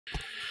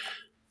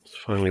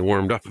Finally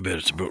warmed up a bit.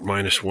 It's about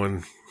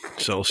 -1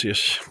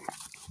 Celsius.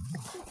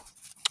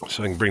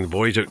 So I can bring the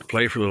boys out to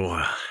play for a little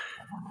while.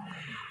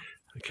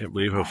 I can't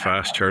believe how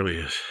fast Charlie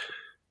is.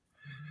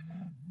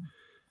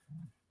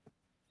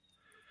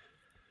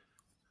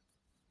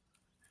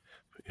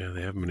 But yeah,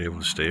 they haven't been able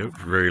to stay out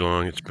for very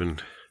long. It's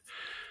been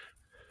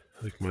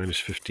like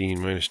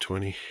 -15,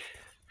 -20.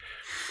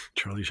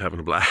 Charlie's having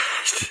a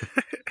blast.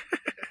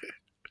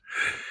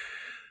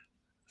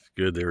 It's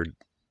good. They were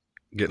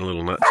getting a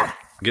little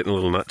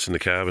nuts in the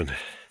cabin,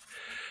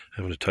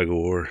 having a tug of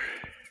war.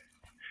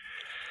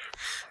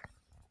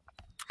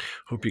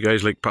 Hope you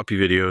guys like puppy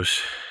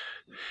videos.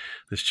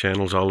 This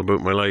channel's all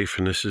about my life,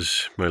 and this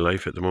is my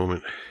life at the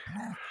moment.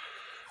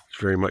 It's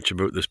very much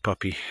about this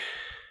puppy.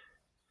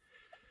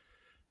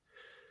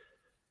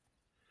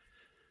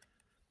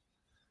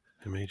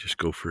 I may just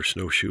go for a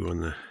snowshoe on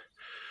the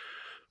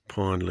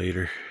pond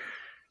later,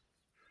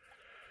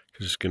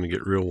 because it's going to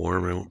get real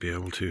warm. I won't be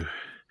able to.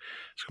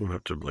 It's going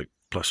up to like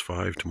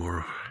 +5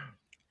 tomorrow.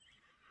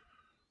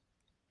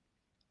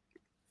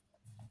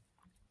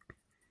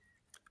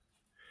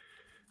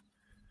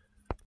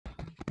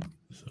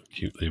 So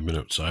cute. They've been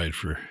outside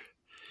for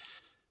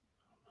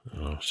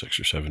 6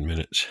 or 7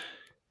 minutes.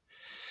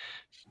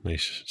 It's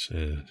nice. It's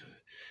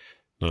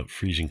not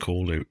freezing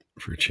cold out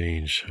for a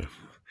change. So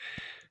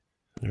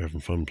they're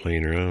having fun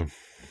playing around.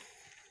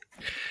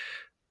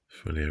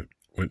 Funny, I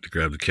went to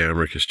grab the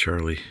camera because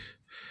Charlie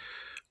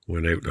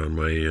went out on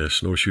my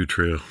snowshoe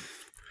trail,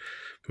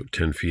 about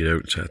 10 feet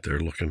out, and sat there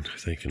looking,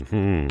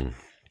 thinking,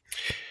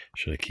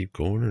 should I keep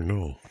going or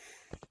no?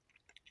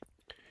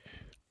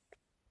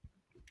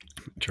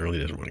 Charlie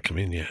doesn't want to come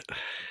in yet.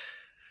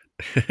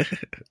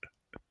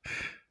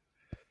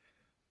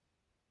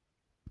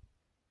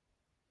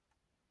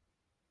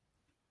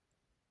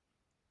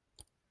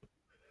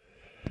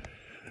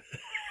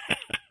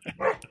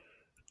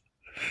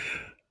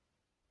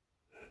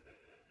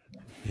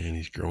 And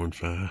he's growing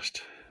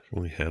fast. I've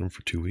only had him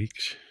for 2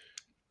 weeks.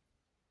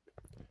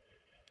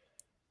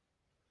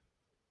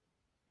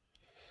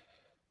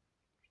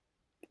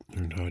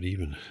 They're not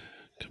even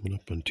coming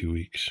up on 2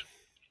 weeks.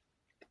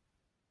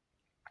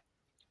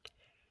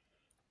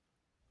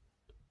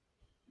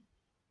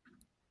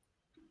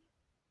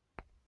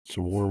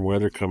 Some warm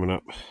weather coming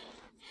up.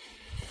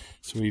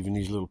 So even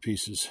these little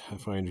pieces I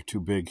find are too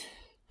big.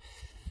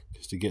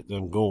 Just to get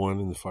them going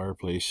in the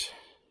fireplace,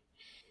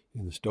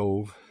 in the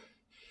stove,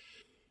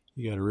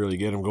 you got to really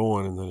get them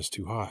going, and then it's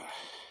too hot.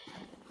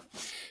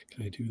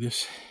 Can I do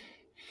this?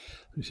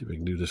 Let me see if I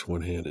can do this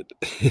one-handed.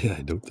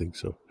 I don't think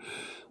so.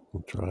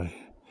 We'll try.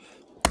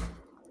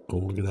 Oh,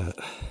 look at that.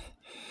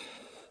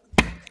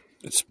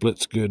 It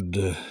splits good.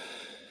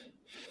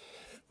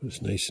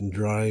 It's nice and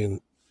dry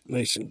and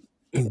nice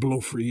and below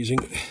freezing.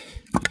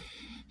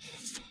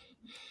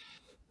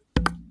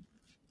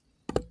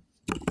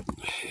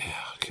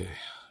 Yeah, okay.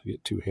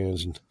 Get 2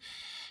 hands and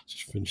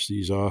just finish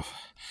these off.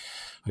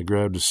 I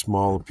grabbed as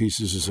small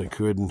pieces as I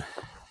could, and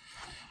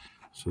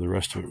so the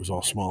rest of it was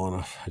all small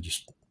enough. I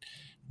just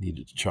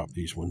needed to chop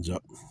these ones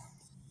up.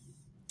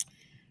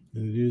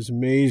 And it is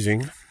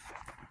amazing.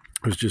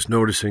 I was just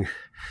noticing,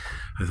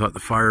 I thought the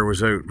fire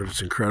was out, but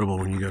it's incredible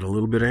when you got a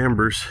little bit of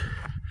embers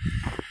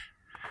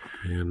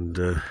and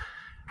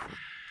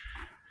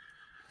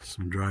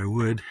some dry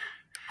wood.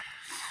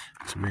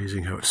 It's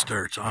amazing how it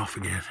starts off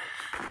again.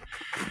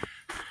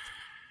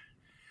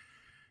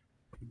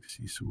 You can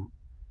see some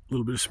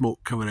little bit of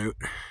smoke coming out.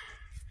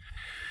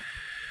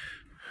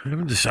 I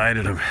haven't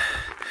decided. I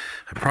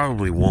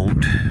probably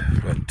won't,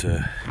 but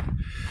there's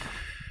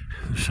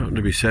something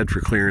to be said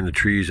for clearing the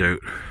trees out.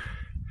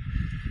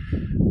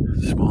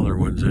 Smaller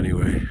ones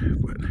anyway,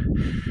 but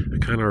I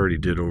kind of already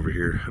did over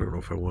here. I don't know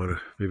if I want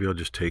to. Maybe I'll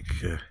just take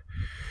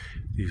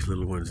these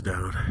little ones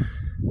down.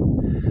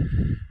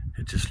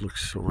 It just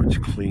looks so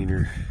much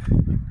cleaner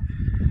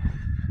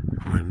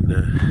when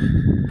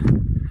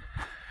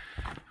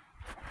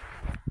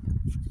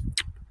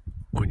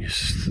you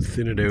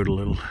thin it out a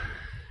little.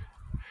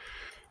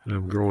 And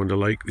I'm growing to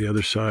like the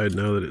other side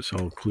now that it's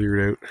all cleared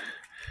out.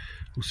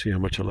 We'll see how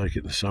much I like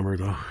it in the summer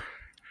though.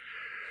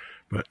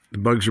 But the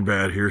bugs are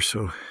bad here,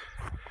 so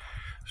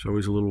there's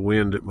always a little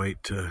wind. It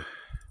might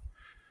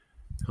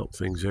help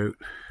things out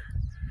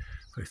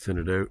if I thin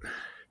it out.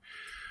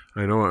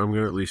 I know I'm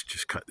going to at least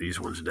just cut these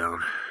ones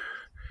down.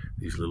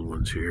 These little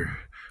ones here.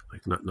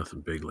 Like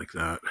nothing big like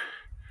that.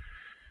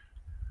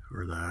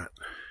 Or that.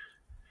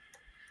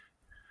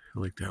 I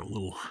like that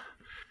little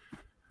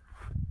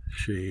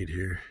shade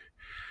here.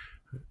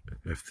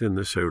 I've thinned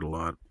this out a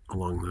lot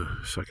along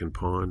the second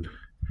pond,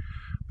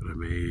 but I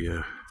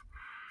may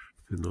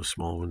thin those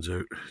small ones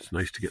out. It's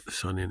nice to get the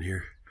sun in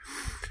here.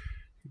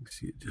 You can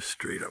see it just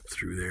straight up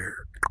through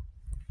there.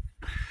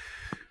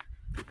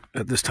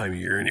 At this time of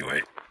year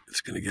anyway,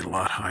 it's going to get a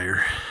lot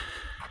higher.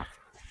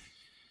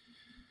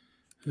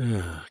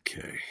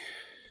 Okay.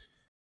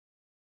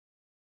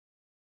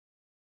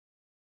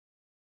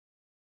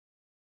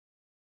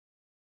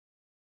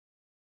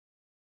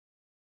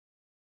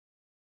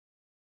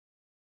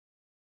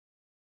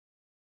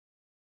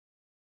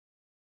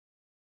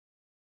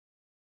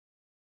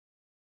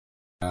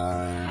 Oh,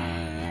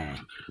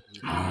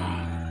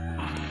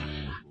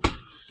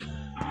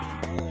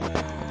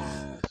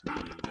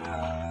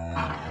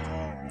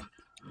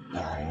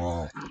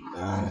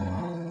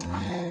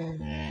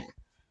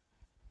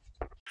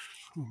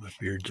 my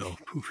beard's all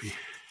poofy.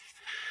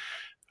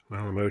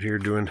 Well, I'm out here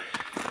doing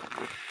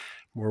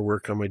more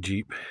work on my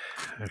Jeep.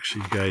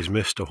 Actually, you guys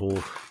missed a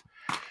whole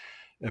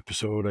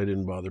episode. I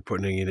didn't bother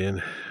putting it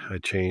in. I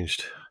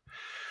changed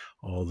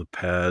all the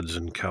pads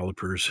and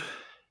calipers.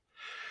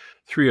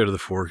 3 out of the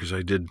 4 because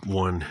I did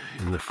 1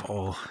 in the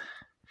fall.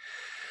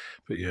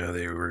 But yeah,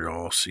 they were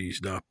all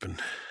seized up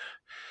and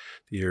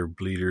the air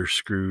bleeder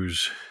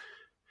screws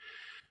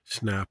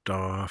snapped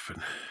off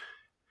and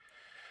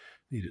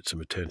needed some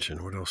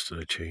attention. What else did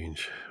I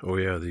change? Oh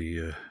yeah,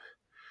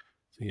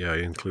 I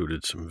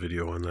included some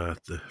video on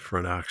that, the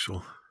front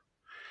axle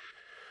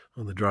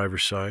on the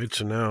driver's side.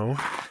 So now,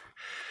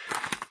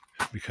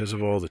 because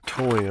of all the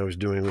towing I was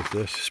doing with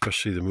this,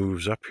 especially the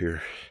moves up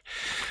here,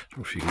 I don't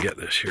know if you can get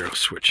this here, I'll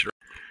switch it.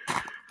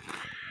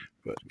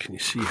 But can you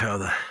see how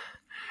the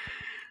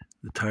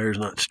tire's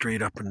not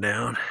straight up and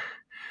down?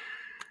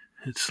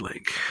 It's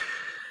like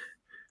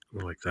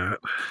that.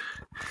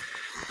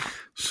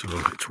 So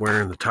it's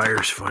wearing the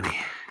tires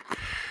funny.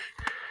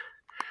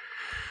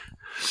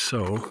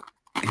 So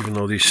even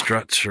though these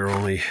struts are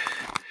only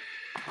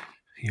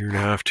a year and a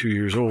half, 2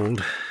 years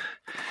old,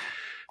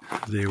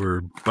 they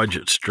were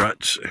budget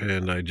struts,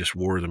 and I just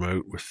wore them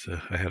out with,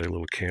 I had a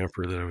little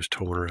camper that I was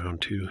towing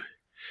around too.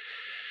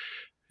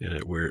 And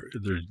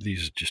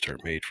these just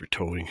aren't made for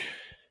towing.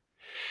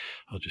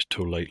 I'll just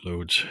tow light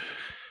loads.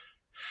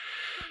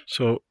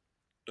 So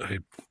I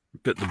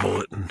bit the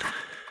bullet and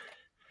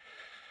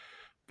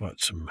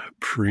bought some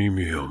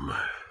premium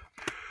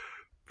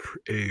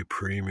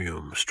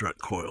strut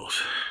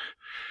coils.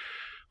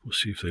 We'll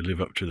see if they live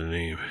up to the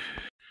name.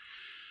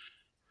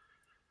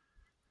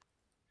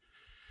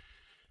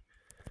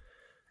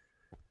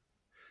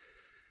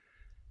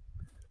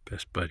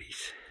 Best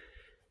buddies.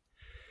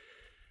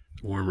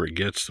 The warmer it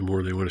gets, the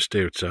more they want to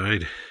stay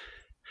outside.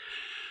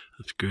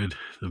 That's good.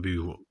 They'll be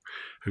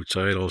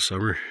outside all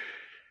summer.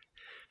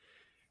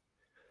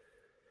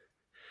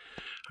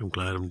 I'm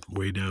glad I'm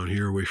way down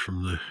here away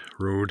from the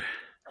road.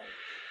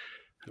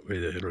 That way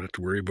I don't have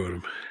to worry about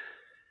them.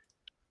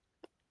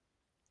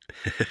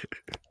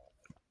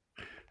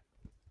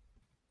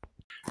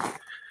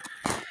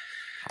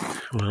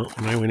 Well,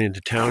 when I went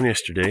into town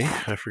yesterday,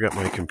 I forgot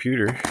my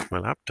computer, my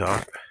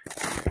laptop.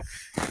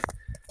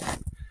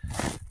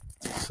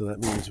 So that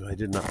means I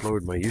didn't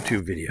upload my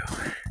YouTube video.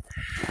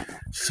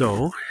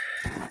 So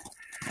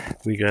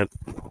we got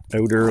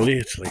out early.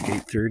 It's like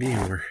 8:30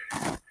 and we're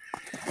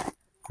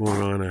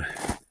going on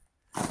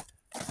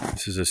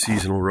this is a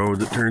seasonal road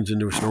that turns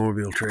into a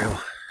snowmobile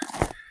trail.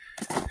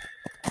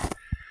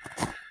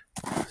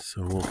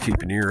 So we'll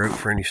keep an ear out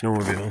for any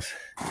snowmobiles.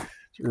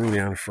 It's early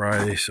on a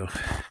Friday, so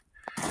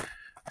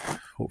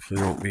hopefully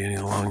there won't be any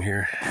along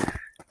here.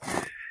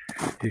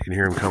 You can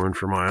hear them coming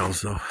for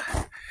miles though.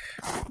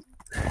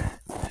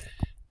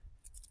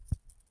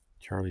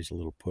 Charlie's a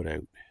little put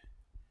out.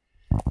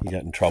 He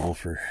got in trouble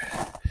for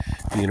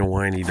being a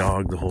whiny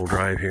dog the whole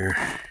drive here.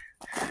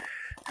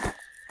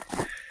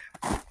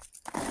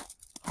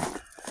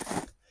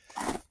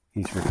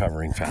 He's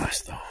recovering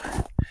fast though.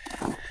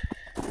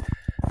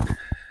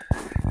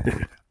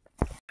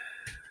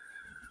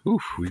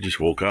 Oof, we just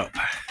woke up.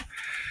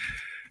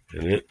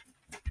 And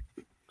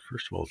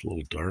first of all, it's a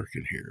little dark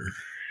in here.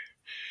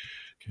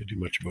 Can't do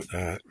much about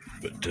that.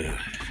 But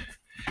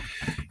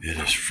it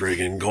is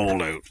friggin'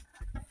 cold out.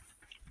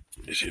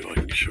 Let me see if I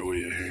can show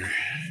you here.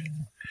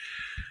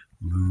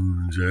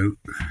 Moon's out.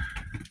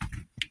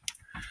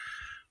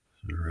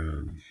 It's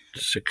around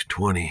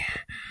 6:20.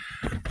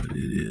 But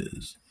it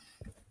is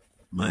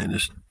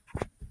minus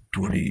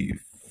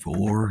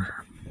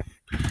 24.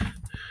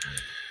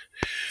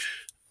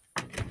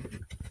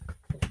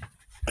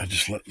 I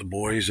just let the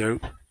boys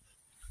out.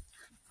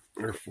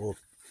 They're full of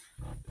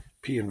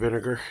pea and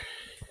vinegar.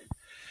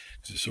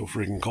 It's so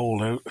freaking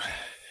cold out.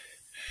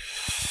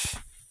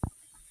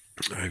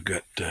 I've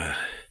got, I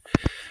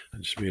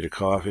just made a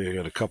coffee. I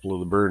got a couple of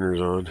the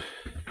burners on.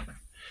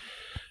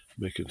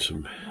 Making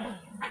some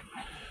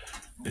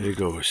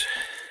Eggos.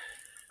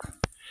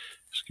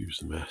 Excuse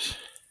the mess.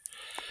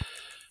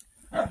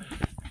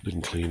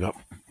 Didn't clean up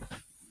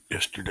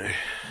yesterday.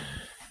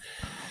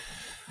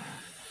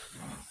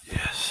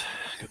 Yes,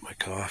 got my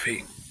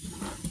coffee.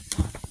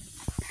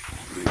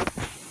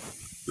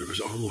 There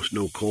was almost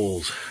no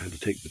coals. I had to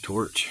take the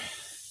torch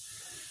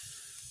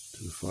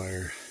to the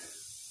fire.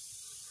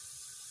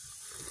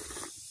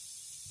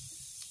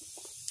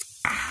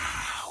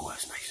 Oh,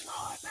 it's nice and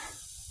hot.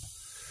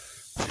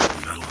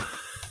 The metal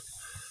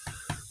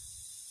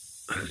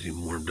hasn't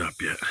even warmed up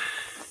yet.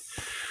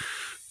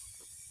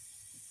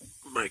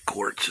 My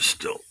quartz is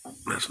still,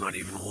 that's not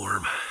even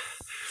warm.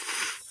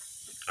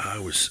 I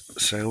was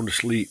sound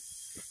asleep.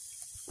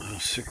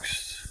 Almost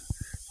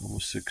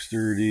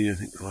 6:30. I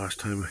think the last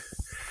time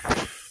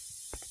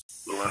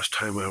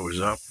I was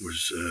up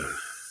was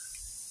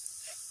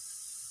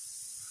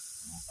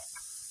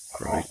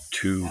Probably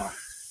 2.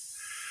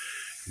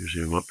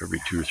 Usually I'm up every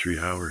 2 or 3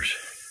 hours.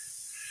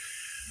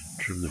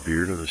 Trim the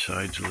beard on the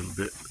sides a little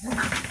bit.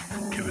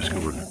 Give us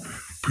going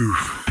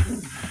poof.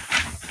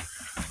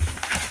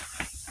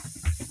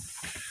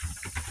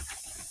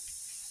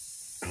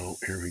 Oh,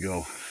 here we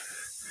go.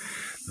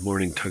 The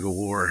morning tug of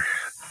war.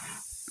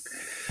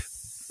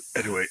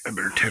 Anyway, I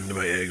better tend to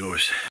my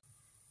egos.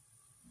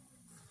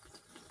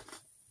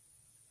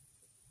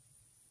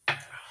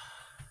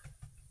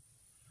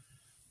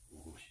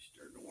 Oh, she's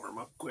starting to warm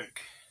up quick.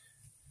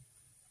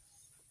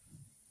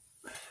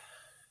 I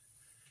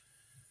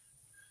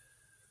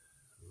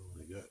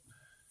got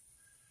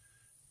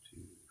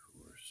 2,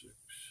 4, 6.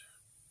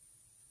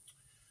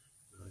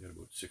 I got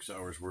about 6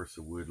 hours worth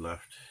of wood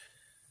left.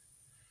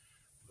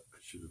 But I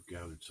should have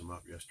gathered some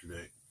up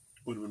yesterday.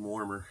 Would have been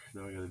warmer.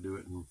 Now I got to do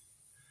it, and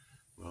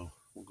well,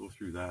 we'll go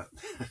through that.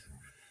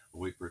 I'll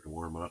wait for it to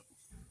warm up.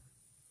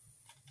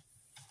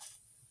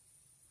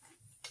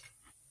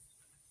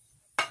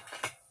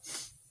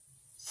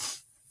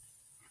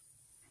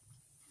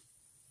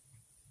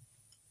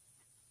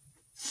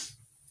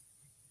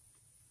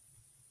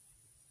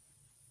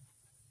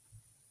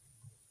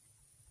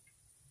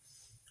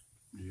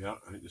 Yeah,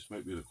 I think this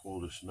might be the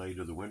coldest night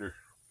of the winter.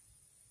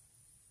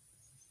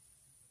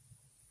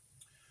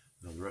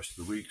 Now the rest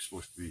of the week's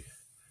supposed to be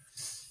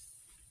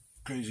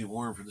crazy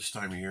warm for this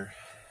time of year.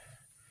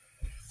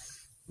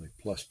 Like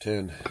plus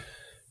 10. I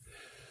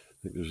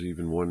think there's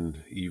even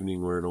one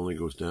evening where it only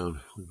goes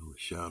down. Look at all the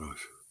shadows.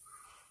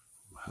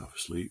 I'm half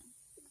asleep.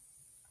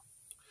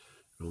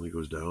 It only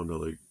goes down to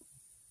like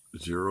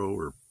 0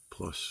 or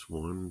plus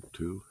 1,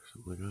 2,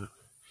 something like that.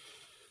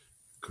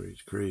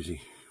 Crazy,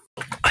 crazy.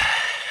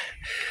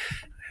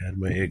 I had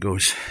my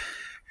egos.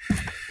 And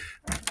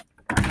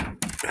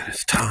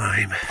it's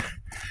time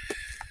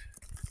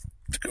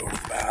to go to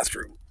the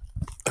bathroom.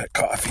 That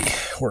coffee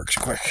works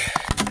quick.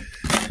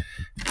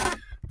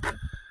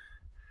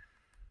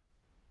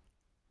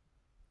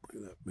 Look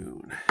at that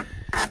moon.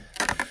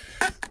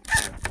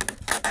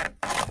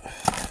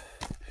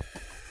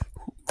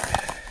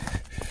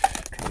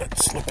 Try not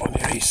to slip on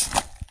the ice.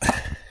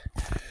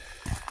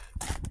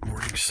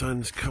 Morning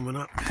sun's coming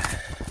up.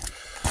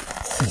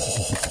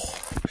 Oh.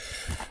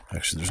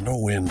 Actually, there's no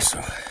wind, so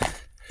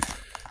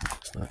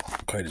it's not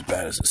quite as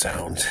bad as it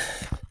sounds.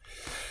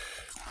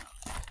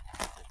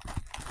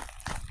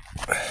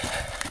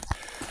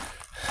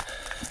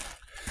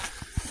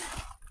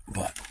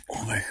 But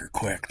we'll make her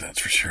quick, that's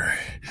for sure.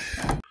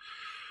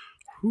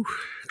 Whew,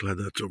 glad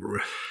that's over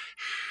with.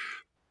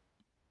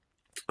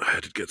 I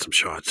had to get some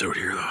shots out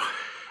here, though.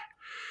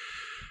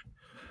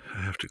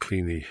 I have to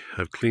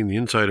I've cleaned the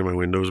inside of my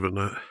windows, but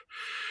not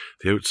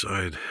the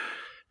outside.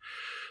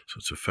 So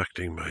it's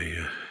affecting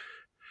my,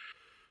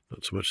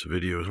 not so much the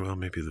videos, well,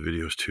 maybe the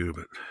videos too,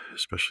 but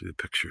especially the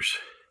pictures.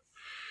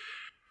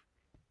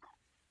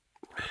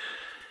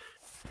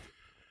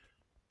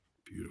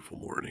 Beautiful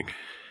morning.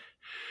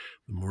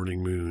 The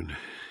morning moon.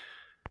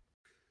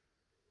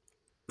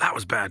 That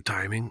was bad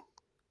timing.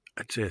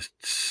 I'd say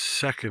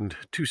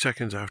 2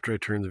 seconds after I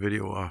turned the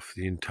video off,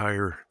 the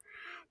entire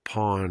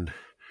pond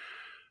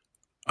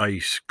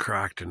ice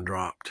cracked and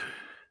dropped.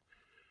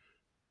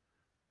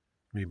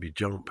 Maybe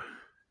jump.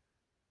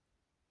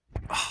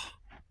 Oh,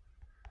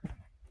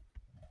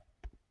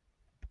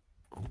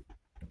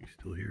 you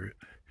still hear it?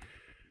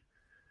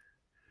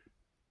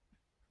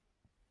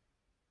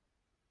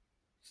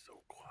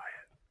 So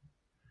quiet.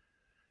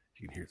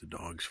 You can hear the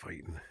dogs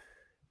fighting.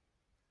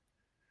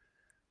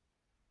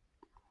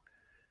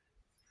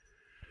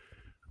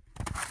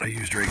 I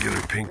used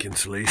regular pink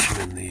insulation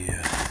in the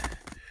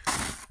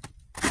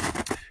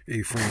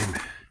A-frame,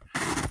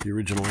 the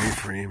original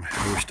A-frame.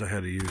 I wished I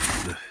had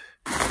used the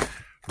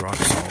rock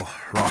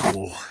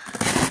wool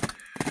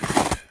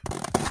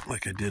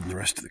like I did in the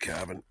rest of the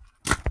cabin.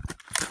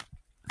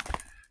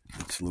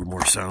 It's a little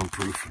more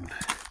soundproof and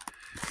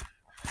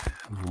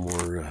a little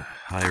more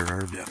higher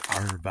R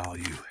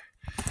value.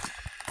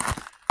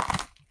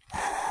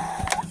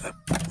 That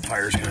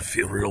fire's gonna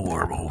feel real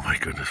warm. Oh my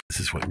goodness.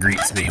 This is what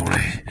greets me when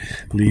I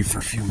leave for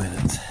a few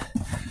minutes.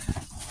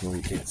 Oh,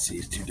 you can't see,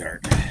 it's too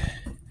dark.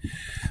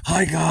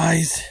 Hi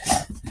guys.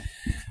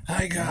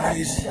 Hi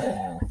guys.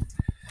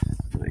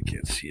 I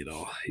can't see it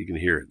all. You can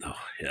hear it though.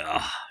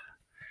 Yeah.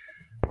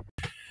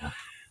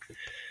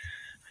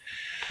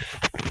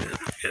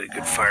 Got a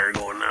good fire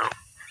going now.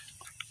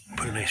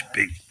 Put a nice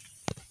big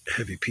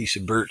heavy piece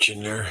of birch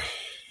in there.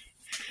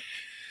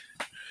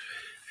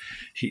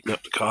 Heating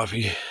up the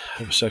coffee.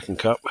 Have a second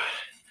cup.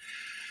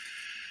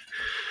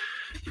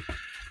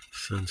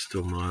 Sun's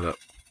still not up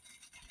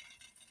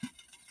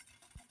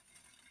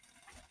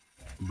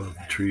above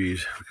the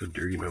trees. Look how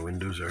dirty my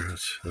windows are.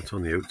 That's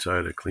on the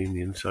outside. I cleaned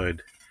the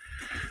inside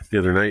the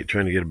other night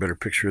trying to get a better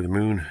picture of the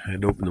moon. I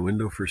had to open the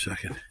window for a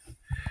second.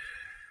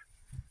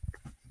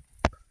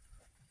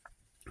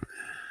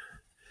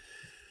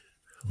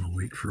 I'll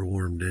wait for a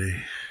warm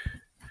day.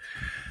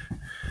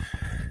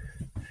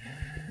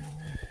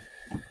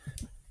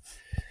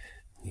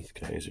 These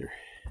guys are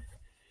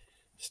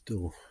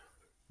still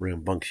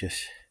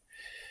rambunctious.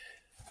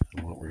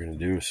 And what we're going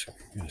to do is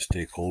going to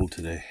stay cold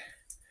today.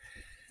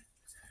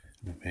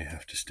 We may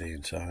have to stay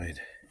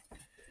inside.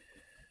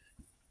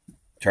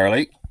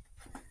 Charlie,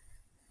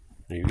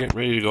 are you getting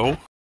ready to go?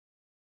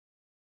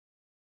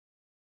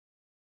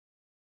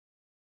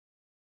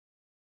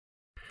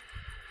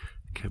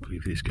 Can't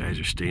believe these guys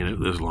are staying out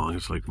this long.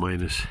 It's like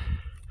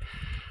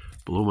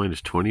below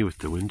minus 20 with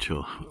the wind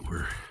chill.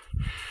 We're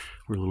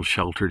a little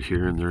sheltered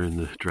here, and they're in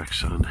the direct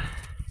sun.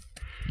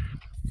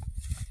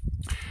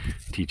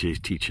 TJ's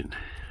teaching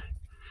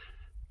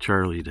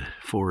Charlie to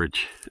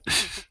forage.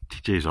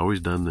 TJ's always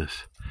done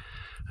this.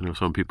 I know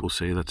some people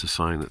say that's a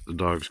sign that the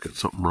dog's got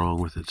something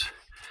wrong with its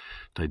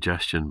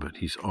digestion, but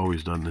he's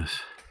always done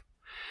this.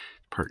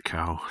 Part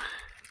cow.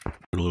 A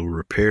little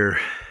repair.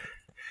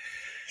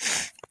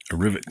 A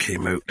rivet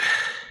came out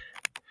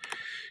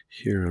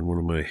here on one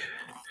of my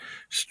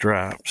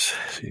straps.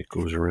 See, it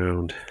goes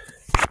around.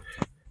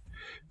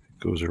 It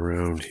goes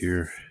around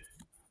here.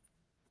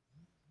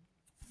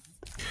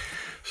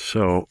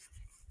 So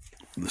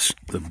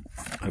the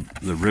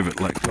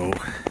rivet let go.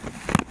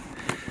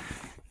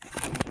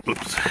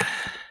 Oops.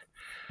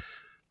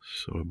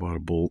 So I bought a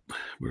bolt,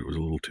 but it was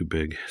a little too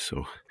big,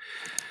 so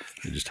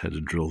I just had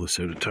to drill this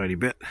out a tiny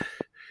bit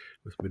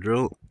with my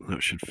drill.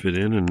 That should fit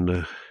in, and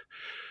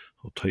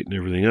I'll tighten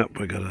everything up.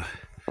 I got a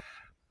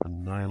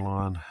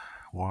nylon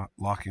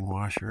locking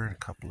washer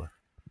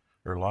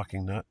and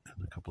locking nut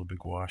and a couple of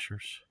big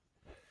washers.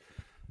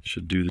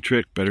 Should do the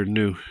trick better than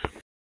new.